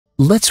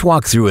Let's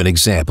walk through an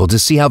example to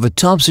see how the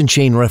Thompson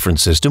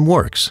Chain-Reference system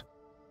works.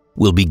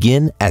 We'll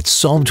begin at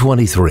Psalm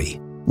 23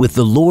 with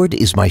 "The Lord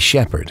is my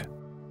shepherd."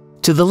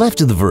 To the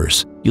left of the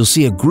verse, you'll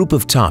see a group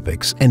of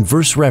topics and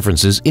verse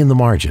references in the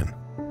margin.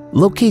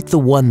 Locate the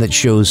one that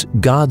shows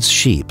God's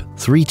sheep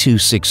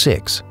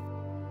 3266.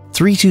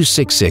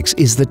 3266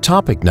 is the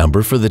topic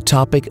number for the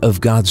topic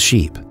of God's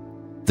sheep.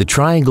 The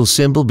triangle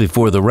symbol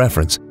before the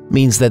reference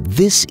means that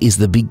this is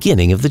the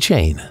beginning of the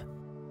chain.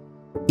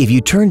 If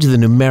you turn to the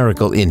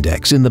numerical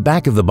index in the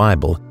back of the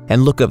Bible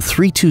and look up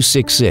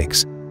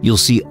 3266, you'll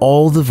see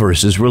all the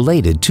verses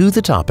related to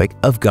the topic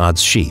of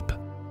God's sheep.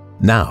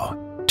 Now,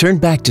 turn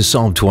back to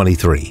Psalm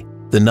 23.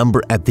 The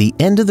number at the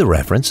end of the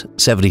reference,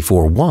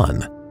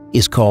 74:1,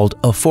 is called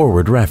a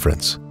forward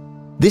reference.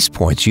 This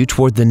points you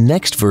toward the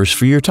next verse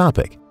for your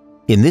topic,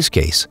 in this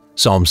case,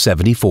 Psalm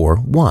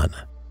 74:1.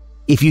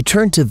 If you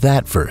turn to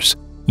that verse,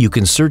 you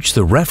can search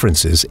the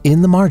references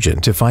in the margin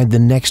to find the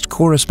next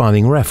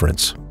corresponding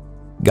reference.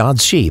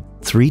 God's sheep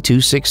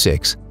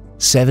 3266,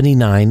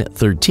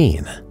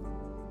 79:13.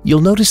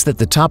 You'll notice that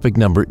the topic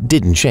number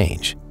didn't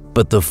change,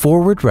 but the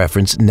forward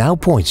reference now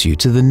points you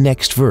to the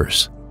next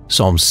verse,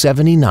 Psalm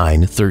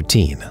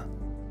 79:13.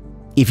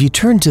 If you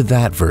turn to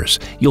that verse,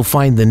 you'll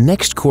find the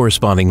next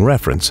corresponding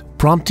reference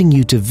prompting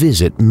you to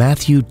visit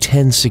Matthew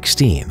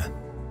 10:16.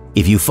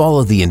 If you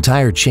follow the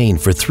entire chain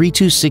for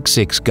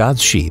 3266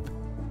 God's sheep,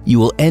 you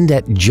will end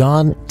at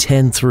John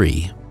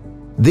 10:3.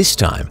 This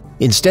time,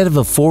 instead of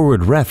a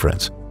forward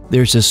reference,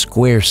 there's a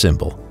square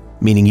symbol,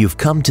 meaning you've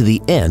come to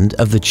the end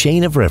of the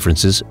chain of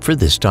references for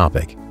this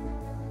topic.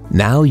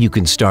 Now you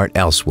can start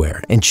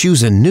elsewhere and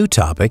choose a new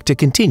topic to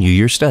continue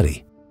your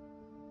study.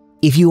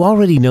 If you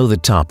already know the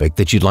topic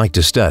that you'd like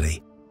to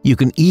study, you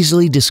can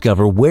easily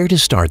discover where to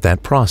start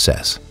that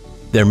process.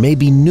 There may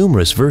be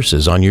numerous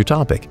verses on your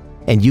topic,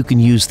 and you can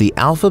use the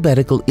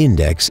alphabetical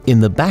index in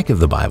the back of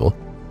the Bible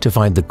to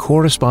find the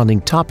corresponding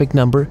topic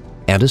number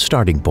and a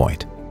starting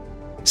point.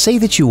 Say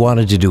that you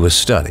wanted to do a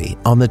study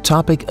on the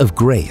topic of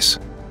grace.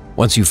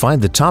 Once you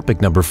find the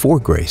topic number for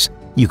grace,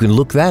 you can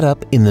look that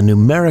up in the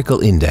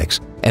numerical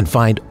index and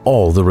find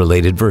all the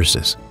related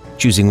verses,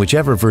 choosing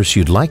whichever verse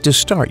you'd like to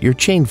start your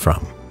chain from.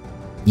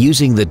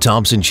 Using the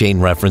Thompson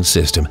Chain-Reference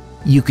system,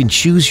 you can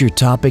choose your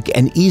topic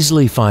and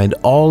easily find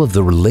all of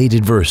the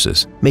related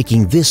verses,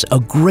 making this a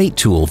great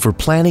tool for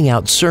planning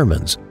out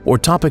sermons or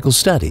topical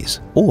studies.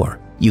 Or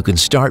you can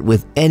start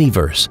with any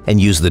verse and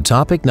use the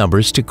topic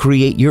numbers to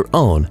create your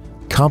own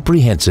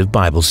comprehensive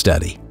Bible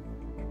study.